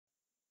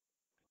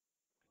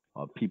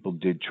People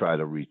did try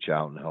to reach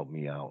out and help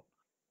me out,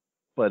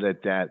 but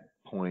at that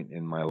point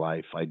in my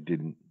life, I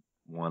didn't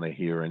want to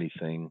hear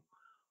anything.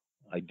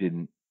 I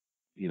didn't,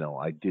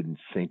 I didn't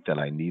think that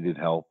I needed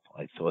help.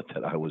 I thought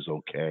that I was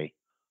okay.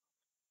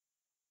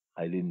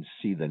 I didn't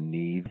see the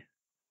need.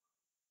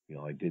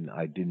 I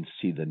didn't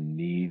see the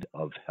need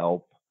of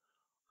help.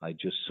 I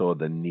just saw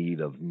the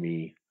need of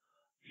me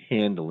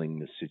handling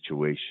the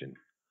situation.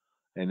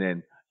 And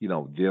then,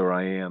 there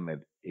I am at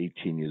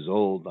 18 years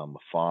old. I'm a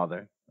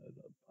father.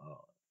 Uh,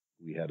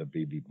 we had a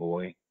baby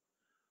boy.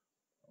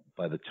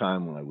 By the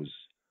time when I was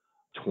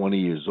 20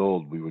 years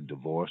old, we were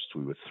divorced.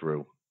 We were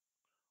through.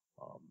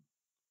 Um,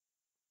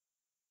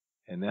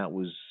 and that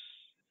was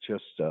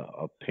just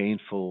a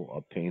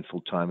painful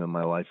time in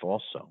my life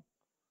also.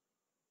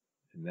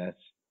 And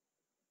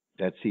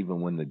that's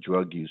even when the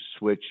drug use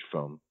switched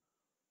from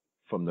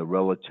the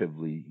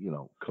relatively,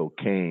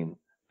 cocaine.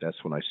 That's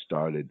when I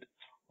started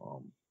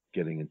um,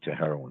 getting into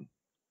heroin,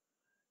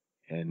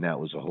 and that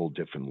was a whole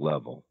different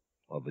level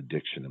of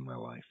addiction in my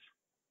life.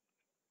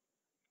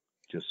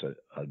 Just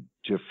a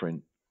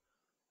different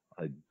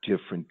a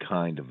different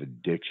kind of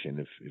addiction.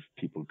 If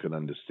people could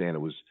understand,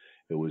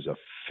 it was a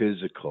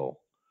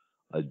physical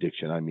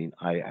addiction. I mean,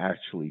 I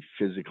actually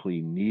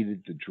physically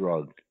needed the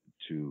drug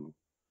to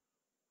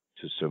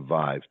to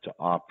survive, to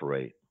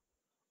operate.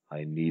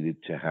 I needed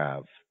to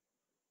have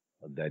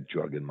that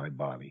drug in my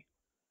body,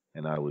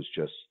 and I was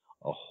just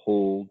a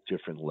whole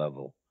different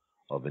level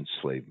of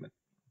enslavement.